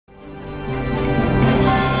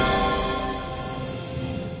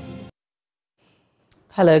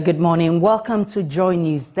Hello, good morning. Welcome to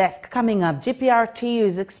JoyNews Desk. Coming up, GPRTU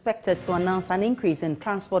is expected to announce an increase in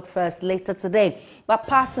transport fares later today, but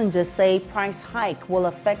passengers say price hike will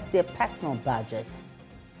affect their personal budgets.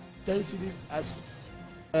 10 cities as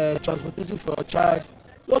transportation for a child.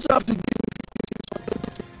 You also have to give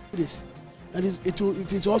this, and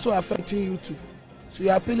it is also affecting you too. So you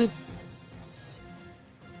are appealing.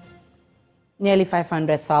 Nearly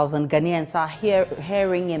 500,000 Ghanaians are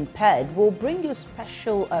hearing impaired. We'll bring you a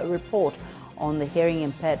special report on the hearing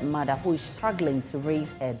impaired mother who is struggling to raise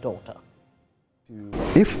her daughter.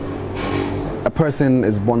 If a person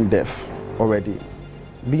is born deaf already,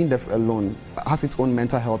 being deaf alone has its own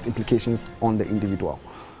mental health implications on the individual.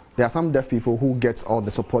 There are some deaf people who get all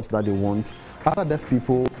the support that they want. Other deaf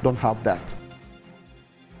people don't have that.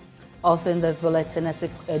 Also in this bulletin,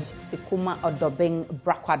 Sikuma Odobing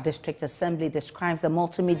Brakwa District Assembly describes the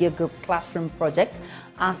multimedia group classroom project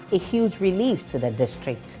as a huge relief to the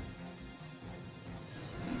district.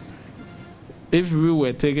 If we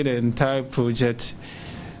were taking the entire project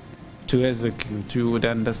to execute, we would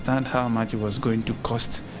understand how much it was going to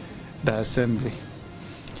cost the assembly.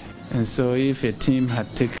 And so if a team had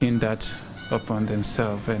taken that upon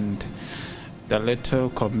themselves and the little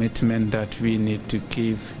commitment that we need to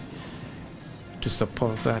give to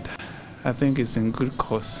support that, I think it's in good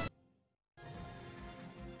cause.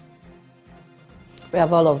 We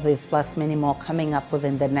have all of this plus many more coming up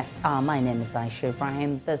within the next hour. My name is Aisha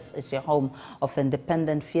Ibrahim. This is your home of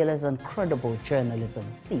independent, fearless and credible journalism.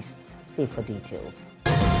 Please stay for details.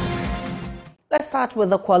 Let's start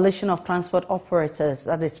with the Coalition of Transport Operators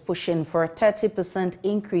that is pushing for a 30%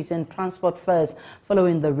 increase in transport fares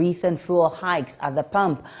following the recent fuel hikes at the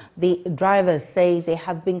pump. The drivers say they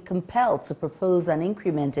have been compelled to propose an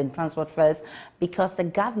increment in transport fares because the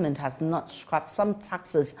government has not scrapped some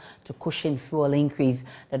taxes to cushion fuel increase.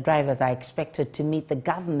 The drivers are expected to meet the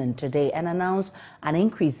government today and announce an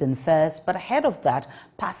increase in fares, but ahead of that,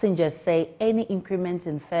 passengers say any increment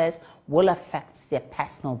in fares will affect their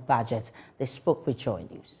personal budget. They spoke with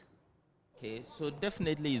JoyNews. Okay, so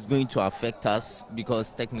definitely it's going to affect us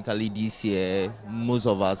because technically this year most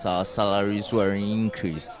of us, our salaries were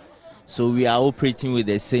increased. So we are operating with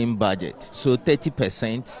the same budget. So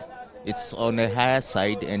 30%, it's on the higher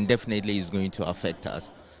side and definitely it's going to affect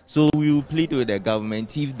us. So we will plead with the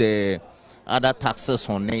government if the other taxes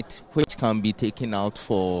on it, which can be taken out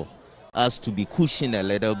for us to be cushioned a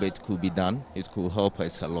little bit, could be done. It could help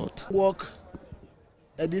us a lot. Walk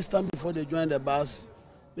a distance before they join the bus.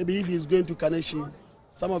 Maybe if he's going to Kaneshi,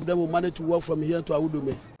 some of them will manage to walk from here to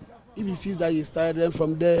Awudume. If he sees that he's tired, then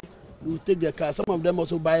from there he will take their car. Some of them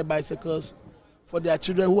also buy bicycles for their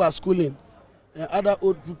children who are schooling, and other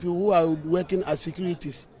old people who are working as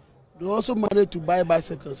securities. They also manage to buy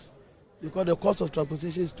bicycles because the cost of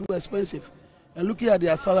transportation is too expensive. And looking at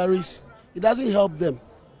their salaries, it doesn't help them.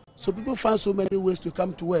 So people find so many ways to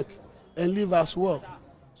come to work and live as well.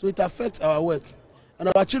 So it affects our work. And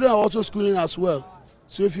our children are also schooling as well.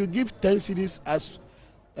 So if you give 10 cities as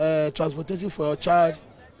transportation for your child,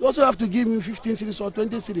 you also have to give him 15 cities or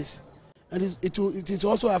 20 cities. And it is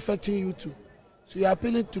also affecting you too. So you are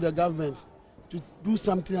appealing to the government to do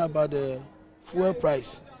something about the fuel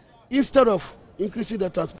price. Instead of increasing the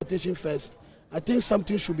transportation fares, I think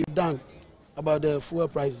something should be done about the fuel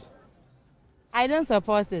prices. I don't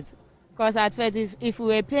support it because at first if we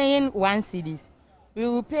were paying 1 cedi, we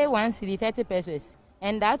will pay 1 cedi 30 pesos,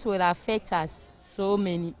 and that will affect us so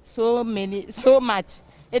much.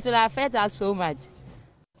 It will affect us so much.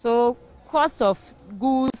 So cost of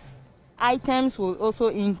goods, items will also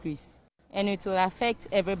increase, and it will affect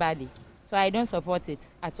everybody. So I don't support it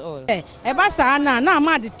at all.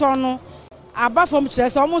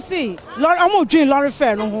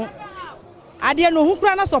 I didn't know who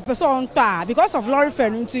plans of person because of lorry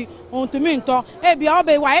fare on to me to be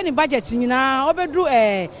why any budget in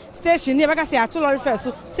a station near because I told lorry fare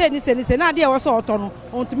so say now there was all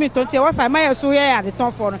on to me to was I might so here at the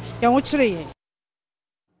top for young tree.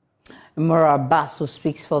 Mura Abbas, who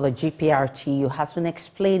speaks for the GPRTU, has been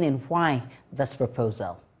explaining why this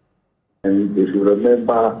proposal. And if you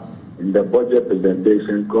remember in the budget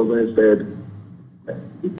presentation, government said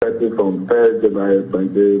effective from 1st January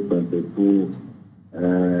 2022,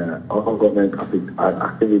 all government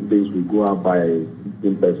activities will go up by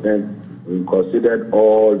 15%. We considered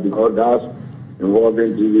all the others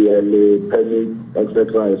involving GVLA, permit,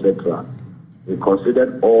 etc., etc. We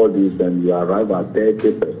considered all these and we arrived at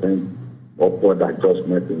 30% upward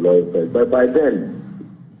adjustment in law effect. But by then,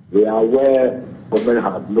 we are aware government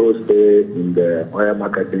has no say in the oil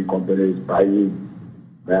marketing companies buying.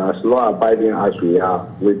 As law abiding as we are,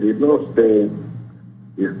 we did not stay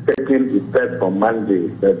is taking effect from Monday,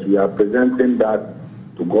 that we are presenting that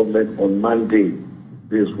to government on Monday.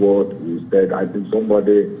 This is what we said. I think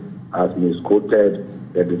somebody has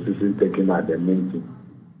misquoted the decision taken at the meeting.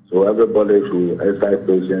 So everybody should exercise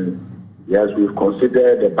patience. Yes, we've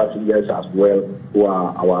considered the passengers as well, who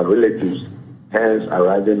are our relatives, hence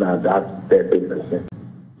arriving at that 30%.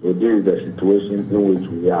 So this is the situation in which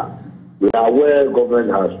we are. We are aware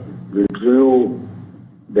government has withdrew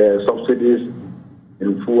the subsidies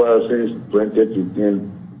in fuel since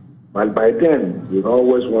 2015, but by then we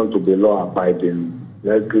always want to be law-abiding.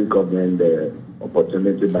 Let's give government the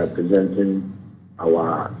opportunity by presenting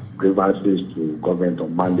our grievances to government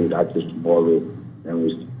on Monday, that is tomorrow, and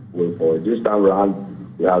we will for this time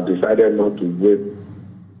around. We have decided not to wait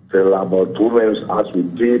till about 2 months as we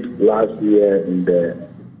did last year in the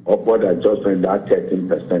upward adjustment, that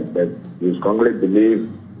 13%. But we strongly believe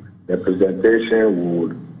the presentation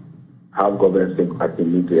would have government impact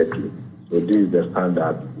immediately. So this is the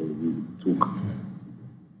standard we took.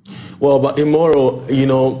 Well, but Imoro,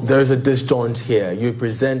 there's a disjoint here. You're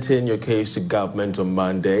presenting your case to government on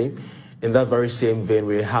Monday. In that very same vein,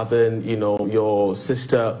 we're having, your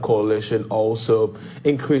sister coalition also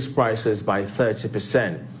increase prices by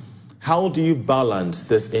 30%. How do you balance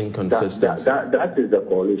this inconsistency? That is the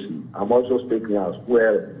coalition. I'm also speaking as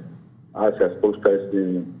well as a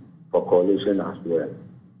spokesperson for coalition as well.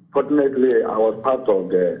 Fortunately, I was part of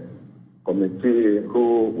the committee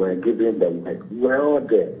who were giving the mic. We were all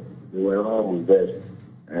there. We were all with us.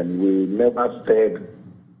 And we never said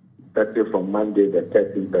 30 from Monday, the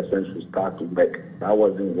 13% should start to make. That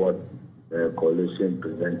wasn't what the coalition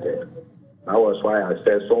presented. That was why I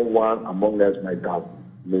said someone among us might have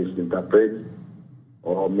misinterpret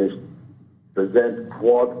or mispresent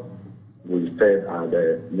what we said at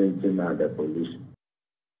the meeting at the coalition.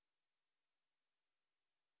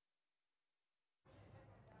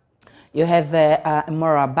 You have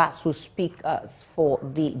Imora Abbas who speaks for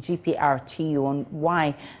the GPRTU on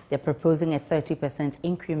why they're proposing a 30%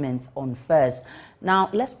 increment on fares. Now,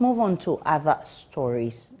 let's move on to other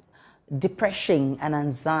stories. Depression and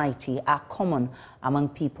anxiety are common among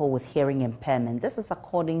people with hearing impairment. This is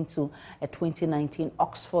according to a 2019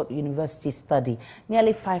 Oxford University study.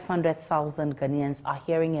 Nearly 500,000 Ghanaians are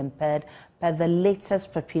hearing impaired per the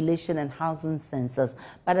latest population and housing census,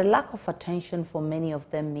 but a lack of attention for many of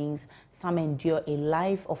them means some endure a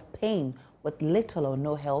life of pain with little or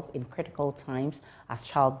no help in critical times as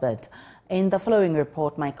childbirth. In the following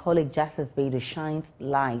report, my colleague Justice Beidou shines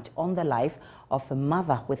light on the life of a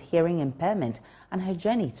mother with hearing impairment and her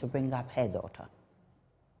journey to bring up her daughter.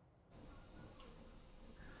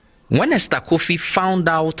 When Esther Kofi found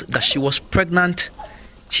out that she was pregnant,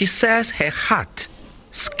 she says her heart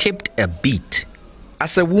skipped a beat.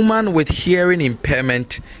 As a woman with hearing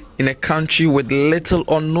impairment in a country with little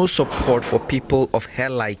or no support for people of her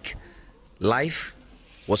like, life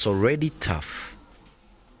was already tough.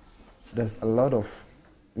 There's a lot of,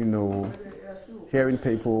 hearing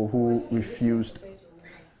people who refused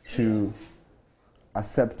to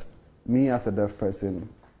accept me as a deaf person.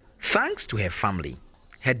 Thanks to her family,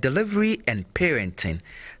 her delivery and parenting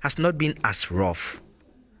has not been as rough.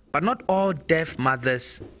 But not all deaf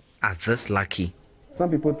mothers are this lucky.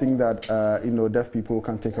 Some people think that, deaf people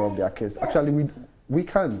can take care of their kids. Actually, we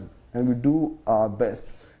can, and we do our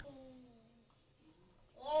best.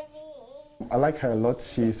 I like her a lot.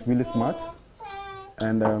 She's really smart,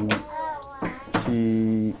 and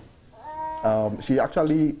she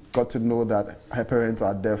actually got to know that her parents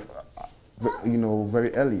are deaf,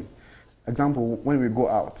 very early. Example, when we go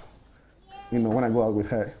out, when I go out with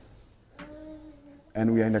her,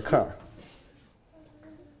 and we are in the car,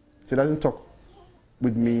 she doesn't talk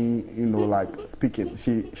with me, like speaking.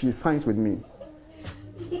 She signs with me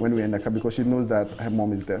when we're in the car because she knows that her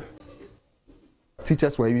mom is deaf.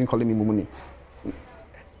 Teachers were even calling me Mumuni.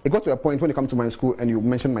 It got to a point when you come to my school and you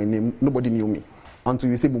mention my name, nobody knew me until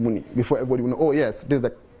you say Mumuni. Before everybody will know, oh yes, this is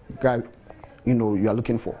the guy you are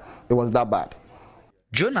looking for. It was that bad.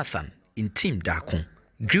 Jonathan in Team Dakun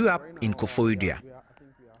grew up in Koforidua.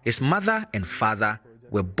 His mother and father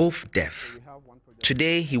were both deaf.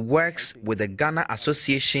 Today he works with the Ghana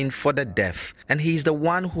Association for the Deaf, and he is the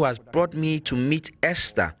one who has brought me to meet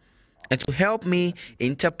Esther and to help me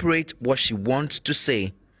interpret what she wants to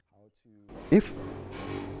say. If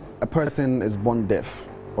a person is born deaf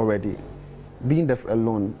already, being deaf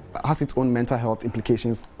alone has its own mental health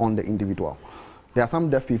implications on the individual. There are some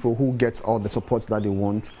deaf people who get all the support that they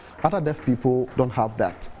want. Other deaf people don't have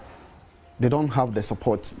that. They don't have the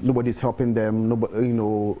support. Nobody's helping them. Nobody,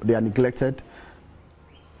 they are neglected.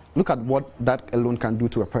 Look at what that alone can do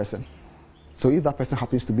to a person. So if that person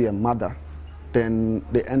happens to be a mother then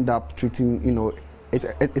they end up treating, you know,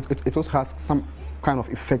 it also has some kind of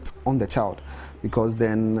effect on the child, because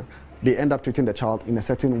then they end up treating the child in a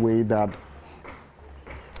certain way that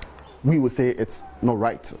we would say it's not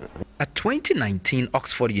right. A 2019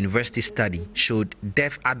 Oxford University study showed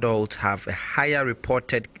deaf adults have a higher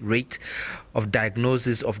reported rate of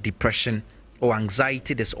diagnosis of depression or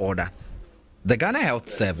anxiety disorder. The Ghana Health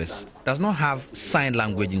Service does not have sign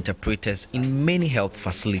language interpreters in many health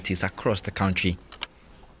facilities across the country.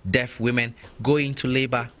 Deaf women go into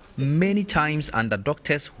labor many times under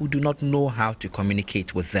doctors who do not know how to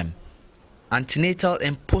communicate with them. Antenatal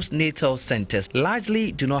and postnatal centers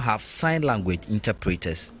largely do not have sign language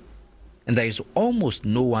interpreters, and there is almost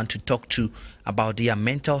no one to talk to about their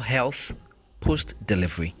mental health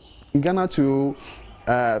post-delivery. In Ghana too,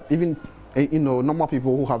 even normal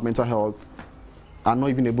people who have mental health are not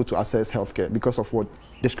even able to access healthcare because of what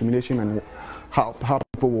discrimination and how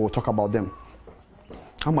people will talk about them.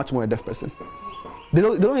 How much more a deaf person? They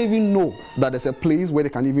don't even know that there's a place where they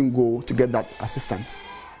can even go to get that assistance.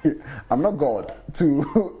 I'm not God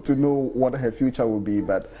to know what her future will be,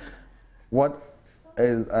 but what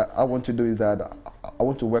is I want to do is that I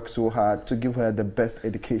want to work so hard to give her the best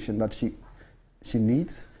education that she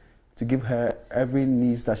needs, to give her every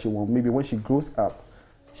needs that she wants. Maybe when she grows up,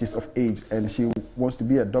 she's of age and she wants to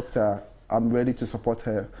be a doctor, I'm ready to support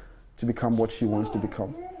her to become what she wants to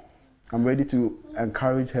become. I'm ready to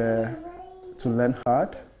encourage her to learn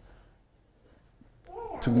hard,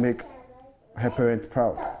 to make her parents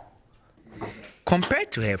proud.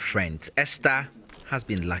 Compared to her friends, Esther has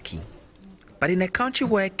been lucky. But in a country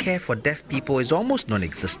where care for deaf people is almost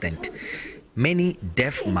non-existent, many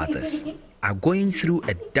deaf mothers are going through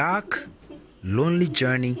a dark, lonely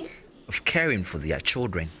journey of caring for their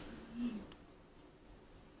children.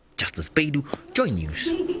 Justice Baidu,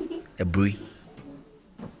 JoyNews, Ebri.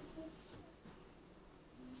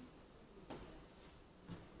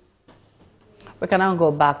 We can now go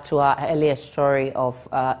back to our earlier story of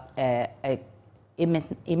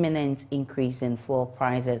imminent increase in fuel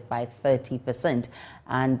prices by 30%.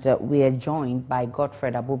 And we are joined by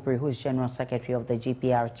Godfred Abubri, who is General Secretary of the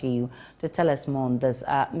GPRTU, to tell us more on this.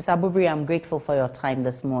 Mr. Abubri, I'm grateful for your time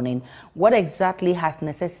this morning. What exactly has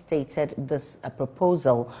necessitated this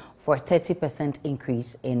proposal for a 30%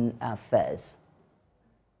 increase in fares?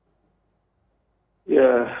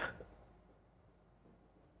 Yeah.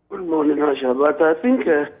 Good morning, Asha. But I think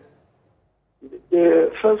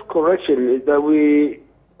the first correction is that we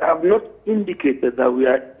have not indicated that we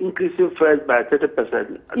are increasing fares by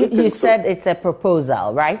 30%. You said it's a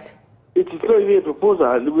proposal, right? It is not even a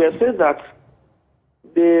proposal. We are saying that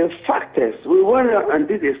the factors, we went and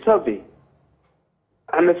did a survey,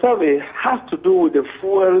 and the survey has to do with the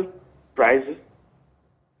fuel prices,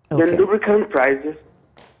 the lubricant prices,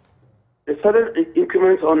 the sudden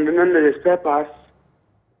increments on the spare parts,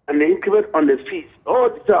 and the increment on the fees. All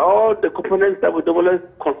these are all the components that we normally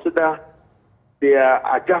consider their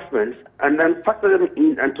adjustments, and then factor them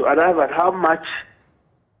in and to arrive at how much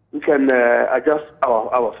we can adjust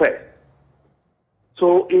our fares.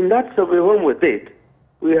 So in that survey, when we did,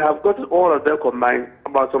 we have gotten all of them combined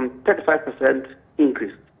about some 35%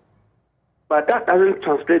 increase. But that doesn't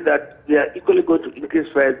translate that we are equally going to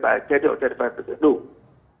increase fares by 30 or 35%. No.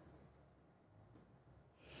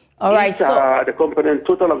 All right. So the component,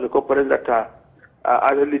 total of the components that are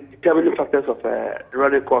actually determining factors of the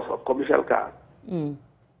running cost of commercial cars. Mm.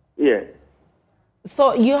 Yeah.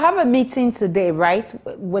 So you have a meeting today, right?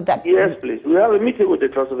 With that? Yes, please. We have a meeting with the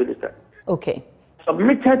Transport Minister. Okay.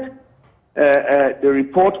 Submitted the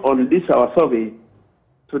report on this our survey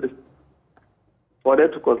to for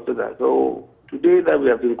them to consider. So today that we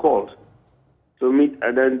have been called to meet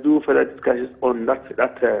and then do further discussions on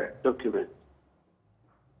that document.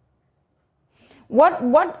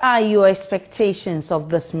 What are your expectations of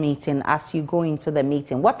this meeting as you go into the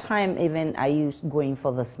meeting? What time even are you going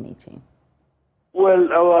for this meeting?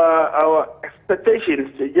 Well, our expectations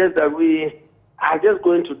suggest that we are just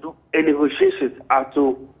going to do a negotiations as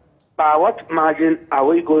to by what margin are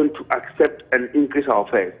we going to accept and increase our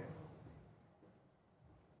fares.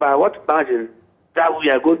 By what margin that we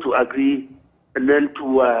are going to agree and then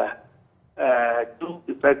to do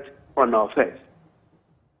effect on our fares.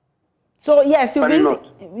 So yes,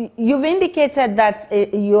 you've indicated that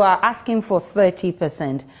you are asking for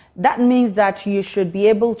 30%. That means that you should be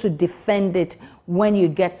able to defend it when you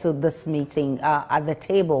get to this meeting at the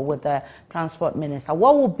table with the Transport Minister.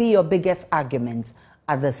 What will be your biggest argument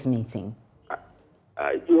at this meeting?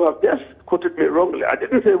 You have just quoted me wrongly. I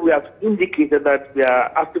didn't say we have indicated that we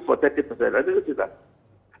are asking for 30%. I didn't say that.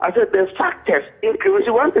 I said the factors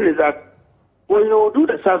increment. One thing is that when you do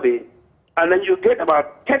the survey, and then you get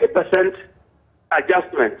about 30%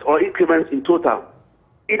 adjustments or increments in total.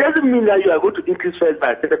 It doesn't mean that you are going to increase fares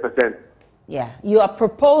by 30%. Yeah, you are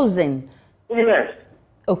proposing. Yes.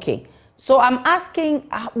 Okay. So I'm asking,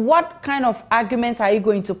 what kind of arguments are you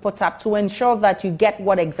going to put up to ensure that you get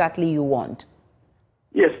what exactly you want?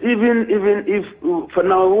 Yes, even if for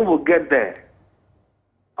now we will get there,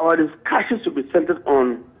 our discussions should be centered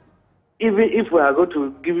on, even if we are going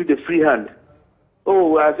to give you the free hand.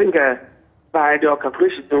 Oh, I think by your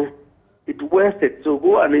calculation, it's worth it. So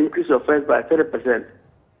go and increase your fares by 30%.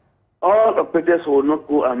 All operators will not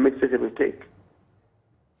go and make such a mistake.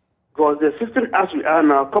 Because the system as we are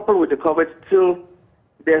now, coupled with the COVID, still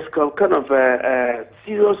there's kind of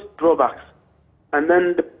serious drawbacks. And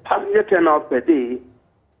then the passenger turnout per day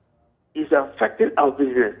is affecting our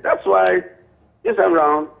business. That's why this time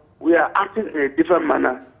around we are acting in a different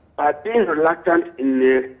manner by being reluctant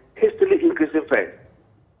in hastily increasing fares.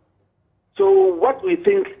 So what we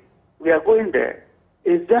think we are going there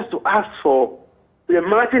is just to ask for the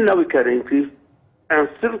margin that we can increase and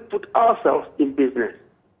still put ourselves in business.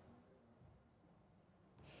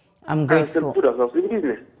 I'm grateful. And still put ourselves in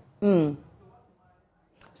business.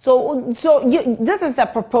 So this is the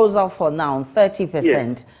proposal for now, 30%.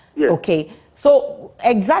 Yes. Yes. Okay. So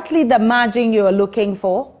exactly the margin you are looking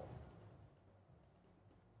for?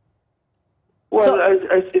 Well,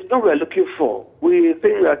 it's not what we're looking for. We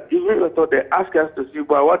think that even though they ask us to see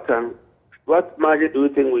by what time, what margin do we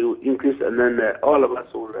think we will increase, and then all of us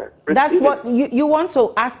will. That's what you want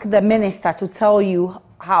to ask the minister to tell you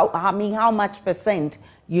how much percent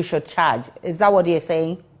you should charge. Is that what you're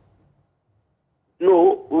saying?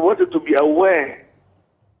 No, we wanted to be aware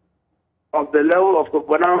of the level of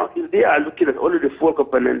component. Now, if they are looking at only the fuel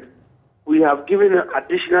component, we have given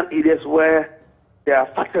additional areas where there are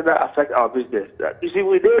factors that affect our business. You see,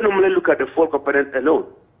 we don't normally look at the fuel component alone.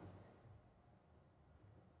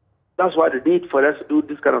 That's why the need for us to do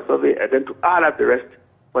this kind of survey and then to add up the rest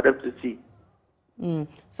for them to see.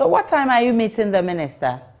 So what time are you meeting the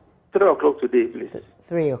minister? 3 o'clock today, please.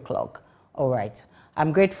 3 o'clock. All right.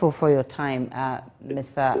 I'm grateful for your time,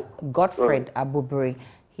 Mr. Godfred Abubri.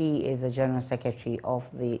 He is the General Secretary of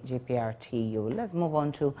the JPRTU. Let's move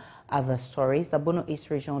on to other stories. The Bono East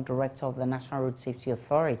Regional Director of the National Road Safety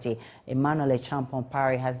Authority, Emmanuel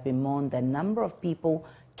Champon-Parry, has bemoaned the number of people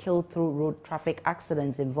killed through road traffic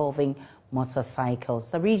accidents involving motorcycles.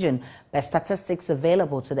 The region, by statistics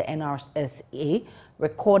available to the NRSA,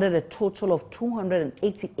 recorded a total of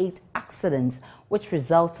 288 accidents, which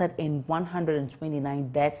resulted in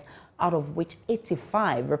 129 deaths, out of which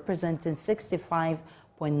 85, representing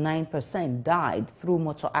 65.9%, died through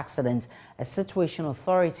motor accidents, a situation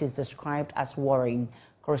authorities described as worrying.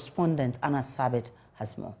 Correspondent Anna Sabit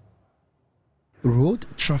has more. Road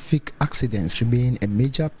traffic accidents remain a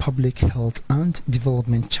major public health and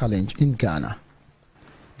development challenge in Ghana.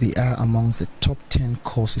 They are amongst the top 10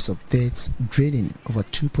 causes of deaths, draining over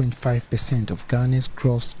 2.5% of Ghana's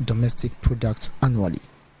gross domestic product annually.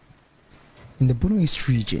 In the Bono East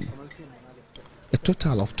region, a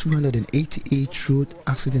total of 288 road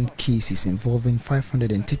accident cases involving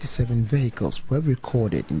 537 vehicles were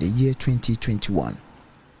recorded in the year 2021.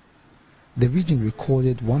 The region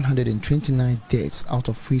recorded 129 deaths, out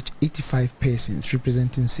of which 85 persons,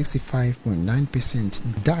 representing 65.9%,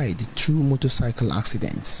 died through motorcycle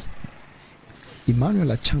accidents.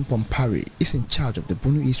 Emmanuel Champon-Parry is in charge of the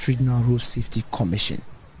Bono East Regional Road Safety Commission.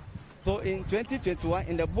 So in 2021,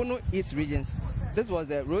 in the Bono East regions, this was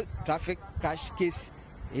the road traffic crash case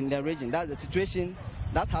in the region. That's the situation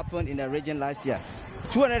that happened in the region last year.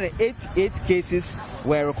 288 cases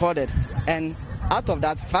were recorded, and out of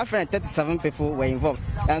that, 537 people were involved.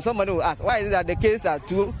 And somebody will ask, why is it that the cases are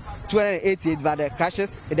 288, but the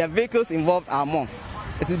crashes, the vehicles involved are more?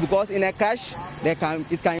 It is because in a crash, it can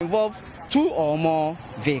involve 2 or more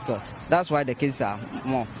vehicles. That's why the cases are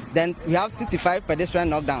more. Then we have 65 pedestrian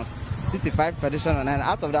knockdowns, 65 pedestrian, and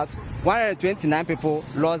out of that, 129 people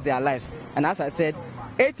lost their lives. And as I said,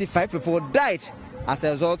 85 people died as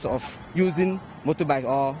a result of using motorbike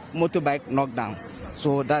or motorbike knockdown.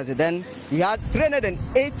 So that's it. Then we had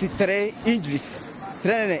 383 injuries.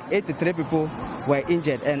 383 people were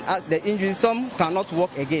injured, and at the injuries, some cannot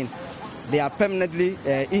walk again. They are permanently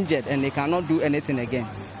injured and they cannot do anything again.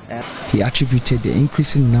 He attributed the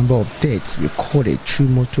increasing number of deaths recorded through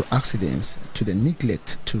motor accidents to the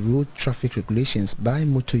neglect to road traffic regulations by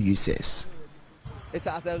motor users. It's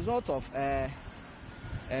as a result of bad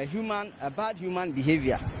human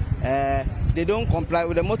behavior. They don't comply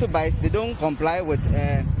with the motorbikes, they don't comply with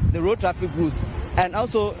the road traffic rules. And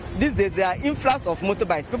also, these days, there are influx of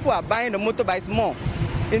motorbikes. People are buying the motorbikes more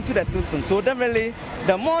into the system. So definitely,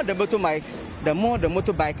 the more the motorbikes, the more the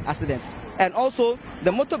motorbike accidents. And also,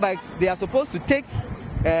 the motorbikes, they are supposed to take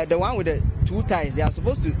the one with the 2 tires. They are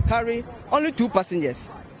supposed to carry only 2 passengers,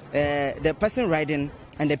 the person riding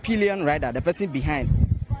and the pillion rider, the person behind.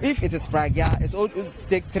 If it is Pragia, it's all to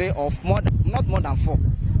take 3 or not more than 4.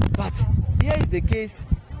 But here is the case: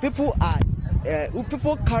 people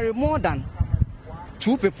carry more than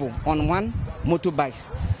 2 people on one motorbikes.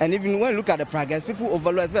 And even when you look at the Pragas, people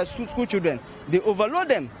overload, especially school children, they overload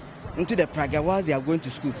them into the Praga while they are going to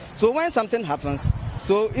school. So when something happens,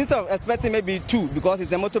 so instead of expecting maybe 2, because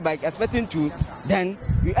it's a motorbike, expecting 2, then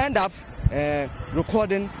you end up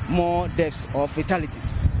recording more deaths or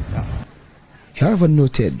fatalities. He however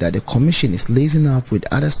noted that the Commission is liaising up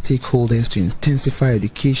with other stakeholders to intensify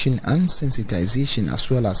education and sensitization, as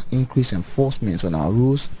well as increase enforcement on our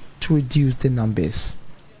rules to reduce the numbers.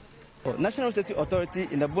 National Safety Authority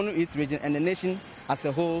in the Bono East region and the nation as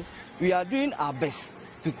a whole, we are doing our best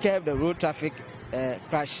to curb the road traffic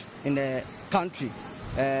crash in the country.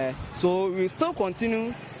 So we still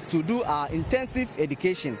continue to do our intensive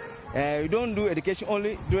education. We don't do education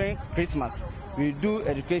only during Christmas. We do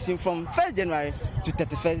education from 1st January to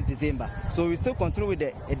 31st December. So we still continue with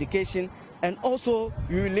the education, and also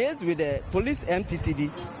we liaise with the police MTTD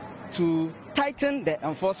to tighten the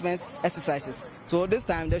enforcement exercises. So this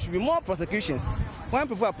time there should be more prosecutions. When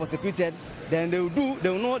people are prosecuted, then they'll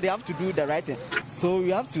know they have to do the right thing. So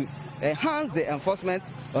we have to enhance the enforcement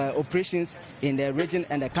operations in the region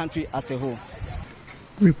and the country as a whole.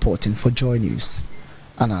 Reporting for Joy News,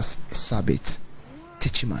 Anas Sabit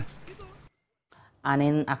Tichiman. And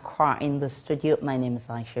in Accra, in the studio, my name is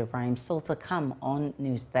Aisha Ibrahim. Still to come on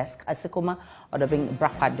News Desk, Asekuma Odobing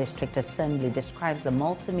Brakwa District Assembly describes the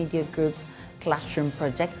multimedia group's classroom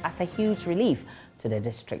project as a huge relief to the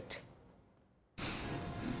district.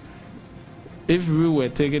 If we were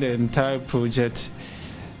taking the entire project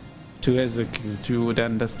to execute, we would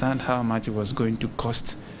understand how much it was going to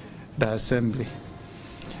cost the assembly.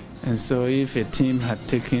 And so if a team had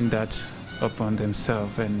taken that upon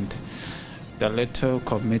themselves, and the little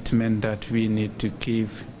commitment that we need to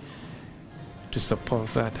give to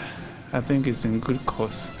support that, I think it's in good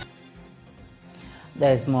cause.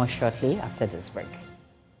 There is more shortly after this break.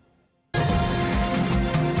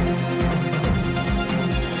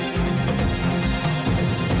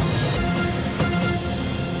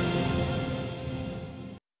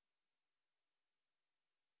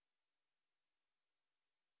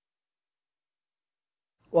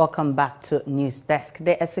 Welcome back to News Desk.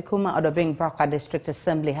 The Esekuma Odobing Brakwa District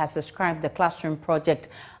Assembly has described the classroom project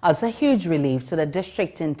as a huge relief to the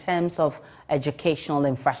district in terms of educational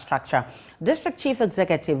infrastructure. District Chief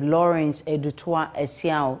Executive Lawrence Edutua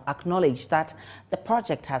Esiao acknowledged that the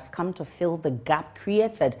project has come to fill the gap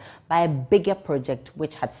created by a bigger project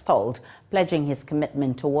which had stalled. Pledging his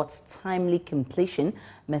commitment towards timely completion,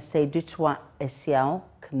 Mr. Edutua Esiao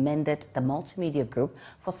commended the multimedia group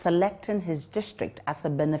for selecting his district as a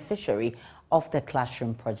beneficiary of the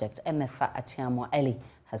classroom project. Emefa Atiamo Eli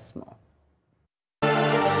has more.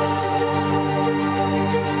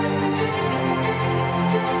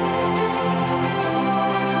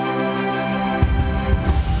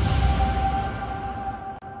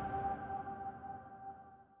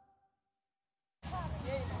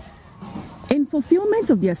 In fulfillment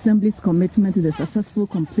of the Assembly's commitment to the successful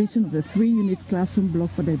completion of the 3-unit classroom block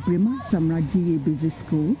for the Brima Chamra GA Basic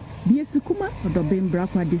School, the Esekuma Odobing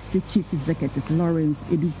Brakwa District Chief Executive Lawrence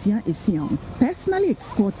Edutia Esiong personally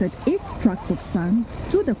escorted 8 trucks of sand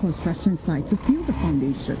to the construction site to fill the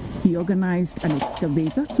foundation. He organized an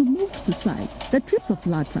excavator to move to site the trips of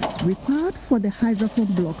laterite required for the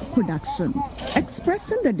hydrophone block production.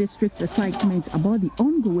 Expressing the district's excitement about the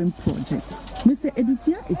ongoing projects, Mr.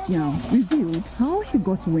 Edutia Esiong reviewed how he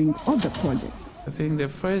got wind of the project. I think the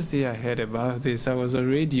first day I heard about this, I was on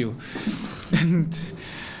radio and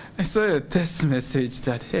I saw a text message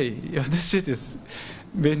that, hey, your district is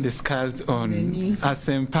being discussed on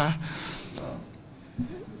Asempa.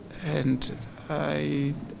 And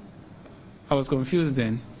I was confused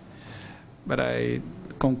then, but I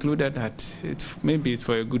concluded that maybe it's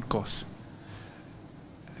for a good cause.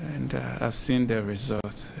 And I've seen the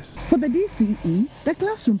results. For the DCE, the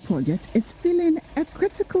classroom project is filling a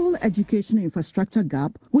critical educational infrastructure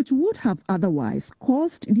gap which would have otherwise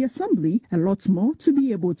caused the Assembly a lot more to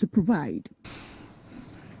be able to provide.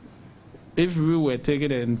 If we were taking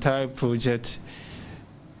the entire project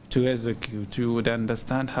to execute, we would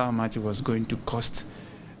understand how much it was going to cost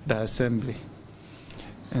the Assembly.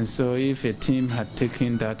 And so if a team had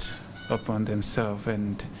taken that upon themselves,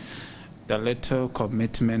 and the little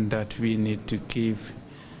commitment that we need to give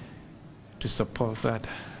to support that,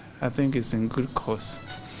 I think it's in good cause.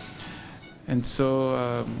 And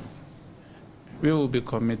so we will be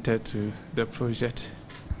committed to the project.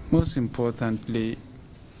 Most importantly,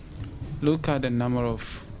 look at the number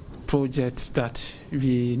of projects that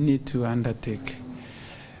we need to undertake.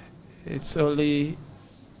 It's only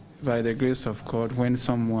by the grace of God when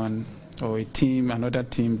someone or a team, another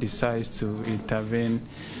team decides to intervene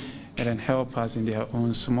and then help us in their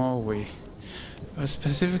own small way. But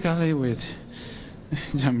specifically with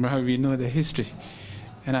Jamra, we know the history,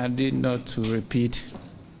 and I did not to repeat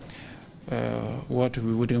what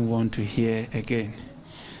we wouldn't want to hear again.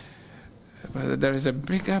 But there is a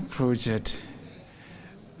bigger project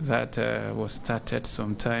that was started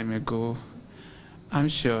some time ago. I'm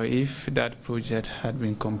sure if that project had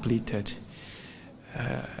been completed,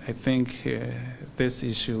 I think this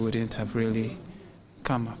issue wouldn't have really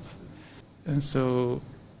come up. And so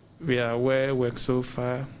we are aware, work so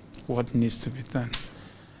far, what needs to be done.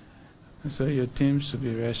 And so your team should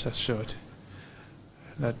be rest assured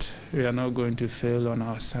that we are not going to fail on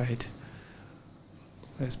our side.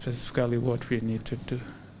 That's specifically what we need to do.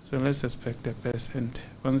 So let's expect the best. And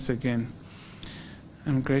once again,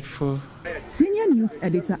 I'm grateful. Senior news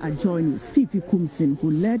editor at JoyNews, Fifi Kumsin, who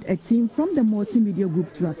led a team from the multimedia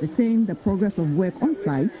group to ascertain the progress of work on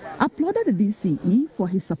site, applauded the DCE for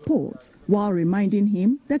his support, while reminding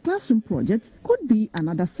him the classroom project could be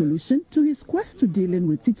another solution to his quest to dealing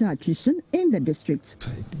with teacher attrition in the district.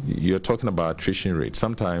 You're talking about attrition rate.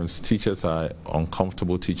 Sometimes teachers are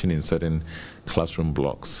uncomfortable teaching in certain classroom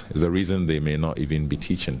blocks. It's the reason they may not even be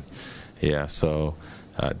teaching. Yeah, so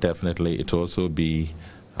definitely it will also be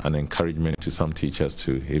an encouragement to some teachers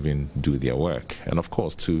to even do their work. And of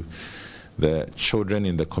course to the children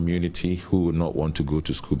in the community who would not want to go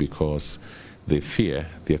to school because they fear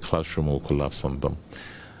their classroom will collapse on them.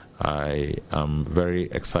 I am very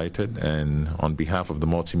excited, and on behalf of the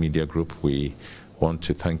multimedia group, we want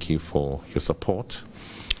to thank you for your support.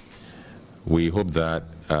 We hope that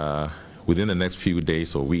within the next few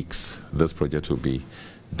days or weeks, this project will be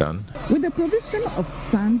done. With the provision of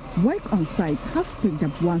sand, work on site has picked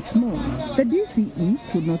up once more. The DCE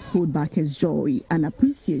could not hold back his joy and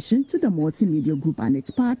appreciation to the multimedia group and its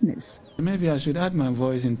partners. Maybe I should add my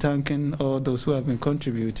voice in thanking all those who have been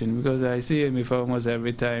contributing, because I see him for almost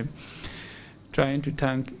every time trying to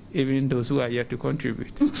thank even those who are yet to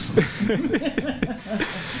contribute.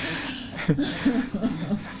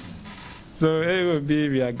 So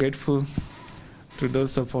we are grateful to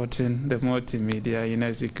those supporting the multimedia in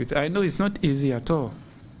execute. I know it's not easy at all,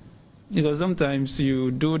 because sometimes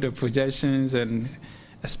you do the projections and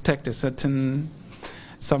expect a certain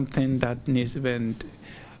something that needs to be,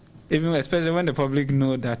 even especially when the public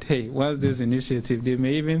know that, hey, once this initiative, they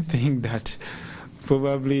may even think that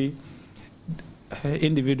probably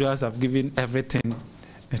individuals have given everything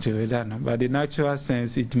to be done. But in actual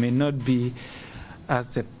sense, it may not be as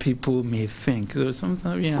the people may think. So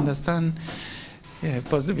sometimes we understand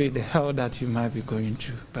possibly the hell that you might be going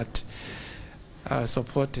through, but our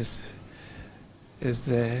support is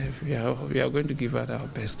there. We are going to give it our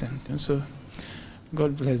best, and so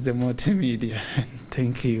God bless the multimedia.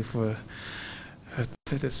 Thank you for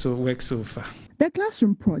the work so far. The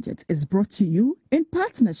Classroom Project is brought to you in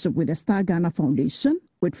partnership with the Star Ghana Foundation,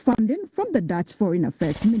 with funding from the Dutch Foreign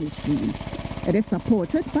Affairs Ministry. It is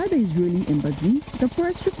supported by the Israeli Embassy, the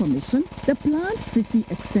Forestry Commission, the Planned City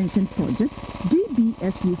Extension Project,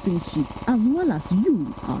 DBS Roofing Sheets, as well as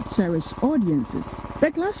you, our cherished audiences.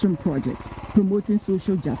 The Classroom Project, promoting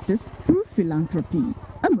social justice through philanthropy.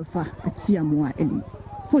 Amafa Atiamwa Eli.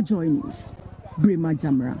 For JoyNews, Brima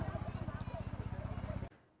Jamra.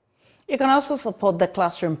 You can also support the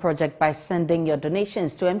Classroom Project by sending your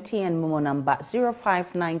donations to MTN Momo number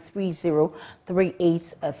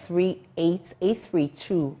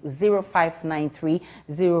 05930383832,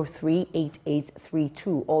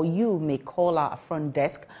 0593038832, or you may call our front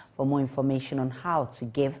desk for more information on how to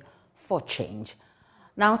give for change.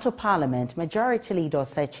 Now to Parliament. Majority Leader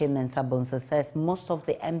Osechi Nensabonsa says most of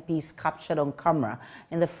the MPs captured on camera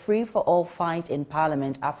in the free-for-all fight in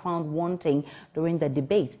Parliament are found wanting during the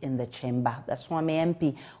debate in the chamber. The Swami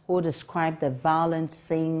MP, who described the violent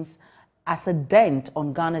scenes as a dent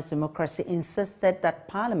on Ghana's democracy, insisted that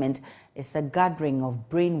Parliament is a gathering of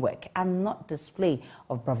brainwork and not display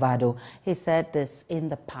of bravado. He said this in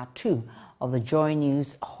the part 2 of the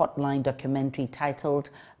JoyNews Hotline documentary titled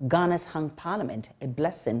Ghana's Hung Parliament, A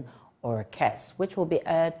Blessing or a Curse, which will be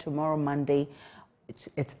aired tomorrow, Monday.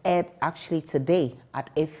 It's aired actually today at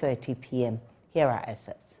 8:30 p.m. Here are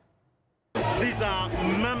assets. These are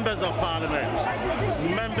members of Parliament,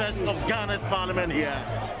 members of Ghana's Parliament here.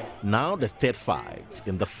 Now the third fight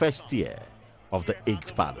in the first year of the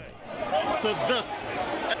 8th Parliament. So this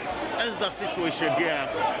is the situation here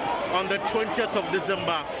on the 20th of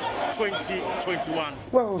December 2021.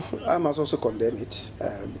 Well, I must also condemn it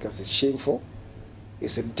because it's shameful.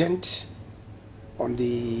 It's a dent on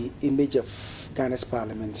the image of Ghana's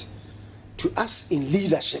Parliament. To us in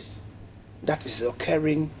leadership, that is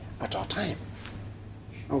occurring at our time.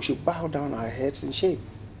 And we should bow down our heads in shame.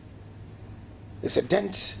 It's a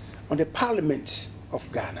dent on the Parliament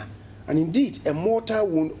of Ghana, and indeed a mortal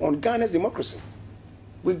wound on Ghana's democracy.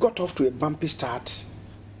 We got off to a bumpy start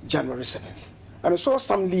January 7th, and I saw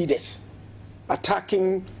some leaders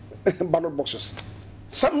attacking ballot boxes.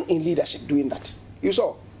 Some in leadership doing that. You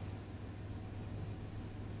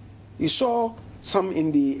saw some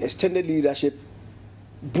in the extended leadership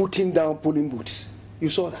booting down polling booths. You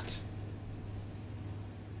saw that.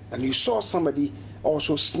 And you saw somebody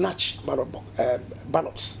also snatch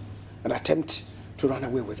ballots and attempt to run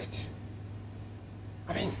away with it.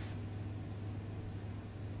 I mean,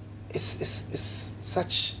 it's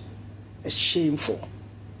such a shameful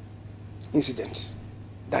incident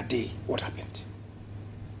that day, what happened.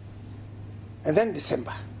 And then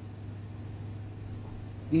December,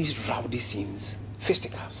 these rowdy scenes,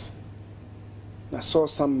 fisticuffs. I saw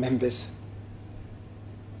some members,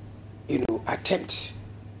 attempt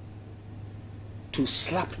to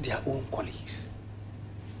slap their own colleagues.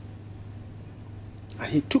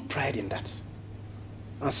 And he took pride in that.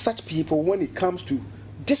 And such people, when it comes to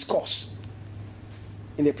discourse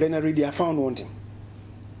in the plenary, they are found wanting.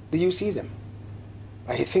 Do you see them?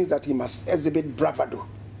 And he thinks that he must exhibit bravado.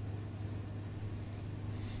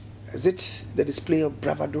 Is it the display of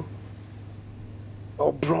bravado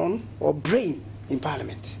or brawn or brain in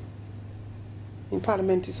Parliament? In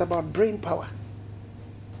Parliament, it's about brain power,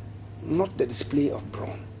 not the display of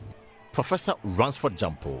brawn. Professor Ransford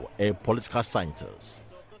Jampo, a political scientist,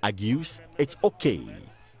 argues it's okay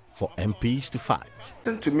for MPs to fight.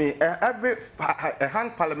 Listen to me, a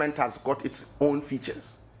hung parliament has got its own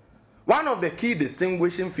features. One of the key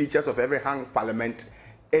distinguishing features of every hung parliament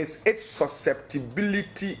is its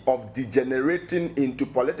susceptibility of degenerating into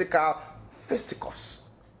political fisticuffs.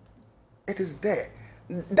 It is there.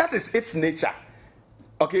 That is its nature.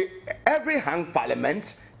 Okay, every hung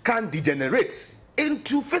parliament can degenerate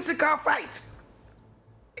into physical fight.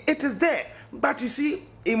 It is there. But you see,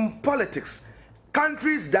 in politics,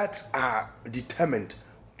 countries that are determined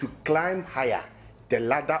to climb higher the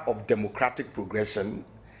ladder of democratic progression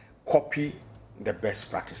copy the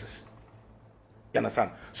best practices. You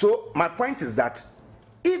understand? So my point is that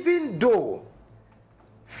even though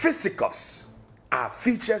fisticuffs are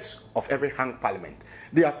features of every hung parliament,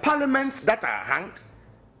 there are parliaments that are hanged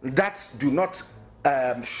that do not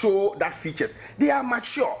show that features. They are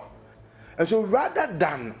mature. And so rather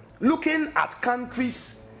than looking at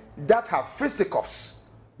countries that have fisticuffs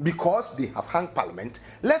because they have hung parliament,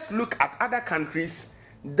 let's look at other countries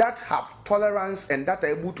that have tolerance and that are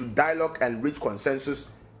able to dialogue and reach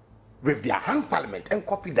consensus with their hung parliament and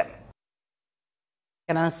copy them.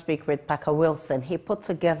 Can I speak with Parker Wilson? He put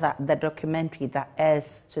together the documentary that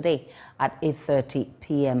airs today at 8:30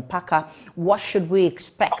 p.m. Parker, what should we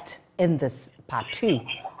expect in this part 2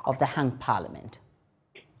 of the hung parliament?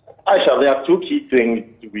 Aisha, there are two key things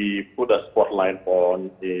we put a spotlight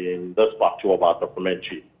on in this part 2 of our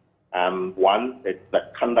documentary. One, it's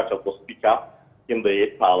the conduct of the speaker in the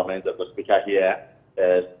 8th parliament. The speaker here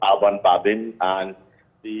is Alban Babin, and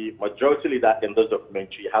the majority leader in this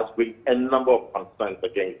documentary has raised a number of concerns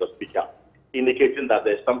against the speaker, indicating that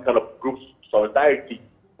there's some kind of group solidarity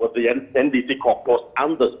with the NDC caucus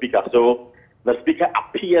and the speaker. So the speaker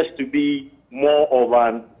appears to be more of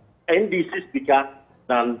an NDC speaker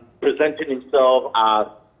than presenting himself as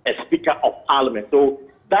a speaker of parliament. So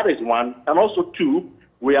that is one. And also two,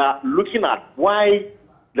 we are looking at why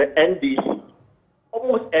the NDC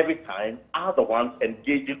almost every time are the ones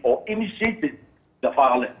engaging or initiating the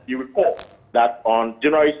violence. You recall that on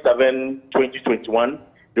January 7, 2021,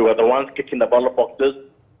 they were the ones kicking the ballot boxes,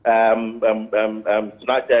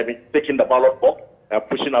 taking the ballot box,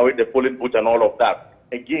 pushing away the polling booth and all of that.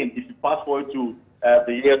 Again, if you fast forward to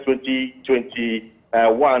the year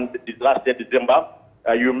 2021, this last year, December,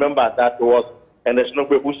 you remember that there was an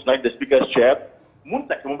Esnokwe who snatched the speaker's chair.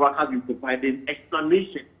 Munta Kimura has been providing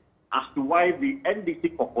explanation as to why the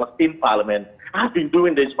NDC caucus in Parliament has been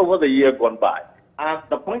doing this over the year gone by. And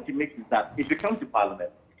the point he makes is that if you come to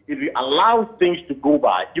Parliament, if you allow things to go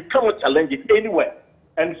by, you cannot challenge it anywhere.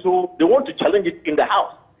 And so they want to challenge it in the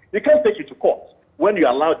House. You can't take it to court when you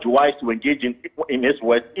allow Juwais to engage in his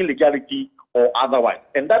words, illegality or otherwise.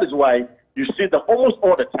 And that is why you see that almost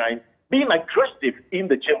all the time being aggressive in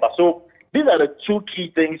the chamber. So These are the two key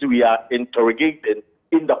things we are interrogating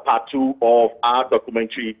in the part 2 of our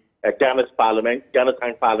documentary, Ghana's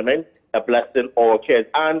Hang Parliament, A Blessing or a Curse.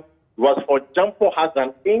 And Rosford Jampo has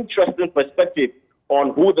an interesting perspective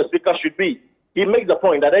on who the speaker should be. He makes the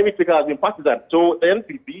point that every speaker has been partisan, so the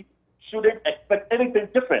NPP shouldn't expect anything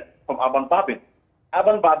different from Aban Babin.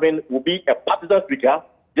 Aban Babin will be a partisan speaker,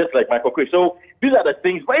 just like Michael Craig. So these are the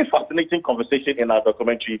things, very fascinating conversation in our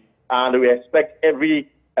documentary, and we expect every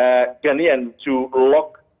Ghanaian to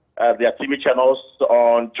lock their TV channels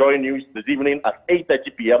on JoyNews this evening at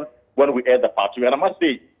 8:30 p.m. when we air the part 2. And I must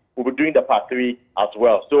say, we'll be doing the part 3 as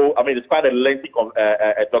well. So, I mean, it's quite a lengthy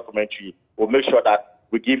documentary. We'll make sure that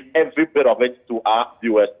we give every bit of it to our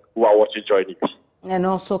viewers who are watching JoyNews. And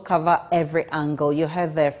also cover every angle. You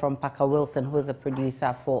heard there from Parker Wilson, who is a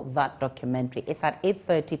producer for that documentary. It's at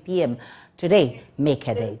 8:30 p.m. today. Make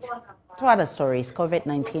a date. Two other stories.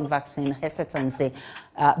 COVID-19 vaccine hesitancy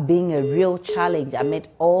being a real challenge amid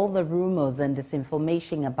all the rumors and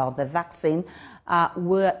disinformation about the vaccine.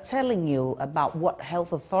 We're telling you about what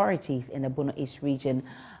health authorities in the Bono East region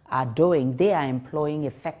are doing. They are employing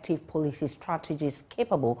effective policy strategies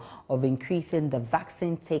capable of increasing the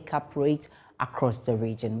vaccine take-up rate across the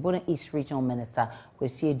region. Bono East Regional Minister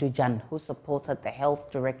Kwesi Dujan, who supported the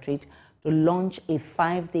Health Directorate to launch a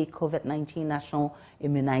 5-day COVID-19 national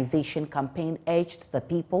immunization campaign, urged the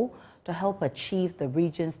people to help achieve the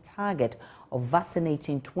region's target of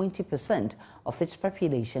vaccinating 20% of its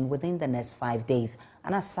population within the next 5 days.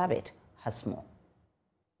 Anna Sabit has more.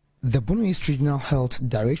 The Bono East Regional Health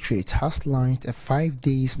Directorate has launched a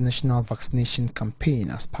 5-day national vaccination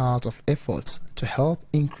campaign as part of efforts to help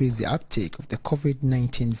increase the uptake of the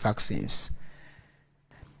COVID-19 vaccines.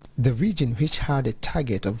 The region, which had a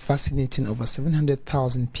target of vaccinating over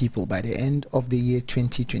 700,000 people by the end of the year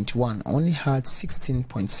 2021, only had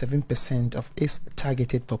 16.7% of its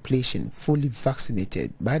targeted population fully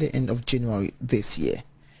vaccinated by the end of January this year.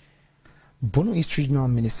 Bono East Regional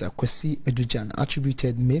Minister Kwesi Dujan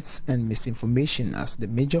attributed myths and misinformation as the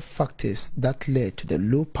major factors that led to the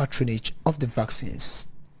low patronage of the vaccines.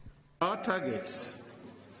 Our target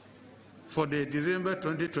for the December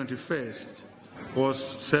 2021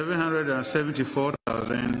 was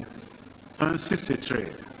 774,063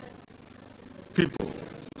 people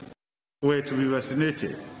were to be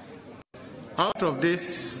vaccinated. Out of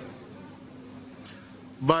this,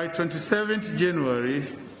 by 27th January,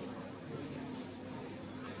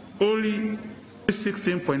 only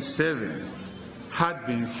 16.7 had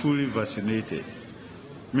been fully vaccinated,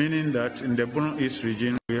 meaning that in the Bono East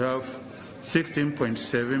region we have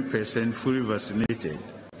 16.7% fully vaccinated.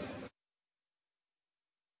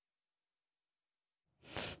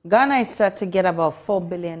 Ghana is set to get about $4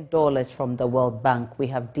 billion from the World Bank. We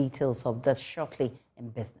have details of this shortly in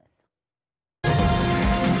business.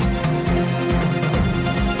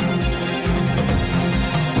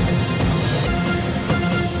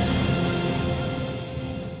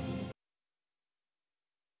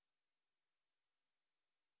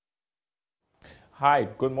 Hi,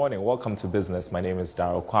 good morning. Welcome to Business. My name is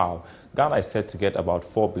Darryl Kwao. Ghana is set to get about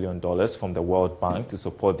 $4 billion from the World Bank to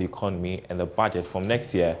support the economy and the budget from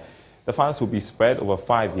next year. The funds will be spread over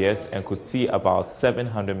 5 years and could see about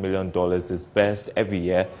 $700 million disbursed every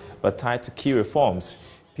year, but tied to key reforms.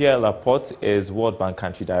 Pierre Laporte is World Bank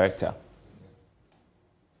Country Director.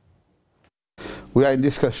 We are in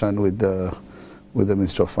discussion with the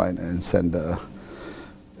Minister of Finance, and the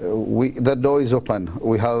door is open.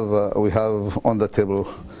 We have on the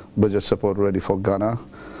table budget support ready for Ghana,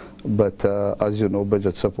 but as you know,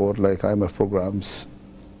 budget support like IMF programs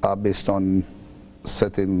are based on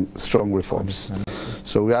setting strong reforms.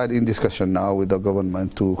 So we are in discussion now with the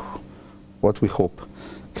government to what we hope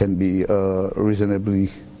can be a reasonably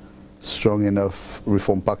strong enough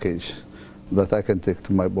reform package that I can take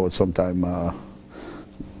to my board sometime at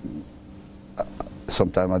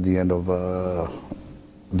the end of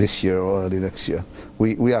this year or early next year.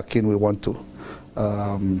 We are keen, we want to.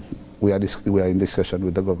 We are in discussion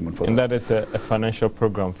with the government for that. And that is a financial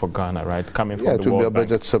program for Ghana, right? Coming from the World Bank. Yeah, it will be a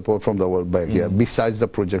budget support from the World Bank, yeah, besides the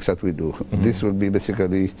projects that we do. This will be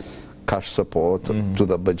basically cash support to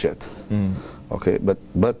the budget. Okay, but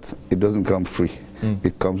it doesn't come free.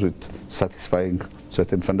 It comes with satisfying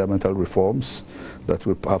certain fundamental reforms that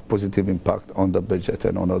will have positive impact on the budget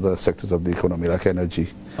and on other sectors of the economy, like energy.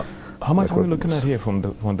 How much are we looking at here from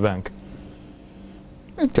the bank?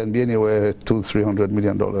 It can be anywhere $200–300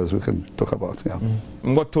 million we can talk about. Yeah.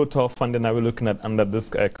 What total funding are we looking at under this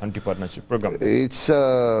country partnership program? It's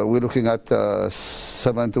we're looking at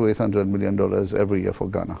 $700–800 million every year for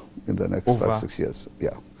Ghana in the next 5–6 years.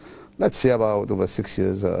 Yeah, let's say about over 6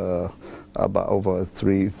 years, about over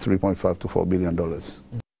 $3.5 to $4 billion.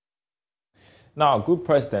 Now, Group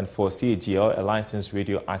President for CAGL, a licensed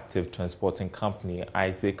radioactive transporting company,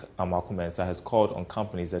 Isaac Amakumensa, has called on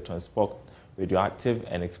companies that transport radioactive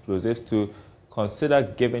and explosives to consider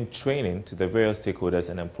giving training to the various stakeholders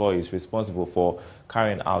and employees responsible for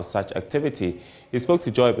carrying out such activity. He spoke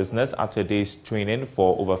to Joy Business after a day's training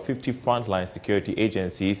for over 50 frontline security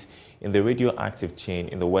agencies in the radioactive chain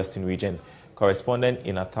in the Western region. Correspondent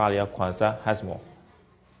in Natalia Kwanzaa has more.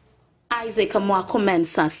 Isaac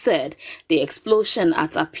Amakumensa said the explosion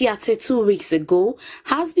at Apiate 2 weeks ago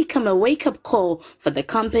has become a wake-up call for the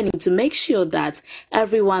company to make sure that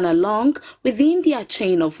everyone along within their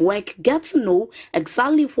chain of work gets to know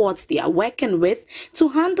exactly what they are working with to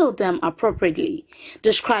handle them appropriately.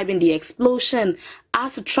 Describing the explosion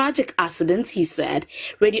as a tragic accident, he said,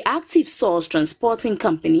 radioactive source transporting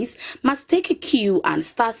companies must take a cue and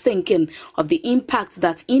start thinking of the impact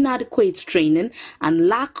that inadequate training and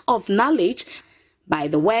lack of knowledge by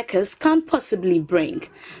the workers can possibly bring.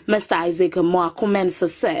 Mr. Isaac Amakumensa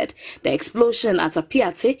said the explosion at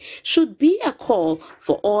Apiate should be a call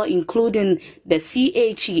for all, including the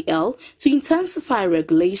CAGL, to intensify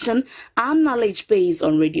regulation and knowledge base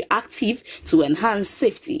on radioactive to enhance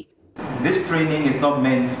safety. This training is not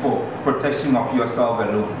meant for protection of yourself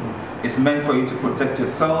alone. It's meant for you to protect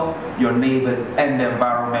yourself, your neighbors, and the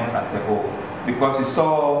environment as a whole. Because you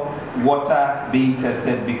saw water being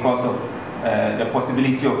tested because of the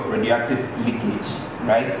possibility of radioactive leakage,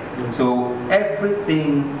 right? So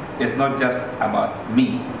everything is not just about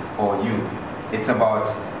me or you. It's about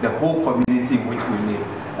the whole community in which we live.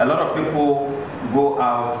 A lot of people go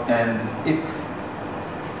out, and if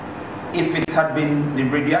it had been the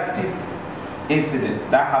radioactive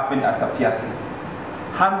incident that happened at Apiate,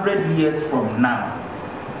 100 years from now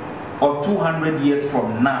or 200 years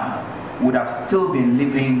from now would have still been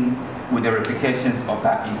living with the repercussions of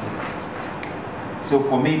that incident. So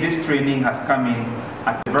for me, this training has come in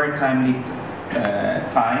at a very timely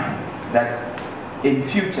time, that in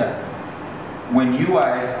future, when you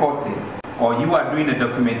are escorting or you are doing a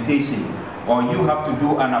documentation or you have to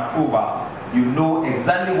do an approval, you know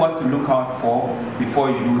exactly what to look out for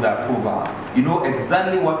before you do the approval. You know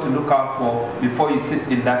exactly what to look out for before you sit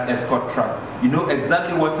in that escort truck. You know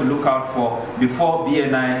exactly what to look out for before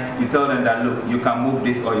BNI, you tell them that, look, you can move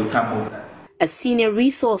this or you can't move that. A senior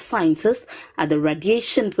resource scientist at the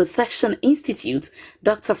Radiation Protection Institute,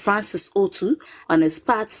 Dr. Francis Otu, on his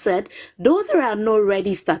part said, though there are no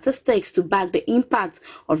ready statistics to back the impact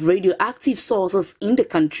of radioactive sources in the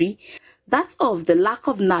country, that of the lack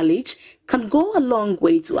of knowledge can go a long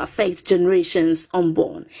way to affect generations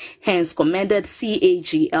unborn. Hence commended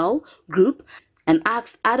CAGL Group and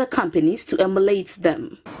asked other companies to emulate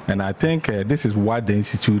them. And I think this is what the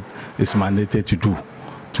Institute is mandated to do,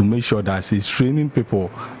 to make sure that it's training people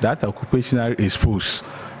that are occupationally exposed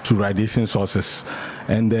to radiation sources.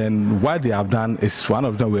 And then what they have done is, one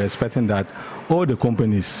of them, we're expecting that all the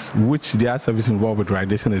companies which they are service involved with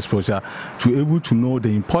radiation exposure to be able to know the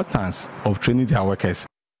importance of training their workers.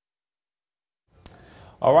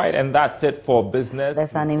 All right, and that's it for business.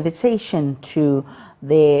 There's an invitation to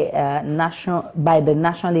the by the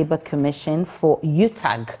National Labour Commission for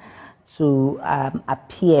UTAG to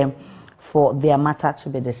appear for their matter to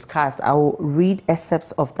be discussed. I will read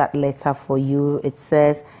excerpts of that letter for you. It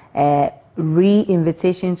says,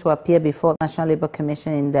 re-invitation to appear before National Labour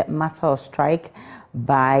Commission in the matter of strike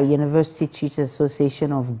by University Teachers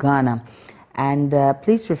Association of Ghana. And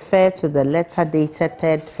please refer to the letter dated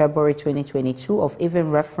 3rd February 2022 of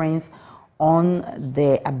even reference on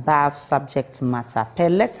the above subject matter. Per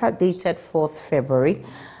letter dated 4th February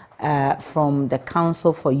from the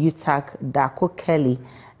Council for UTAG, Dako Kelly,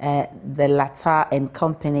 the latter and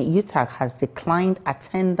company, UTAG, has declined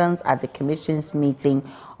attendance at the Commission's meeting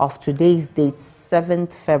of today's date,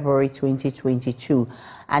 7th February 2022.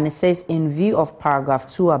 And it says, in view of paragraph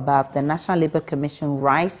 2 above, the National Labour Commission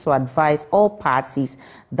writes to advise all parties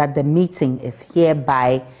that the meeting is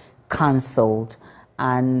hereby cancelled.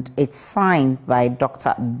 And it's signed by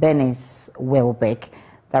Dr. Benis Welbeck,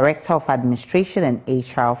 Director of Administration and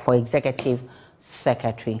HR for Executive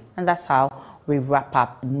Secretary. And that's how we wrap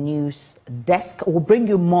up News Desk. We'll bring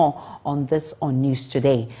you more on this on News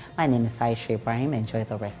Today. My name is Aisha Ibrahim. Enjoy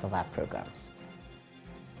the rest of our programs.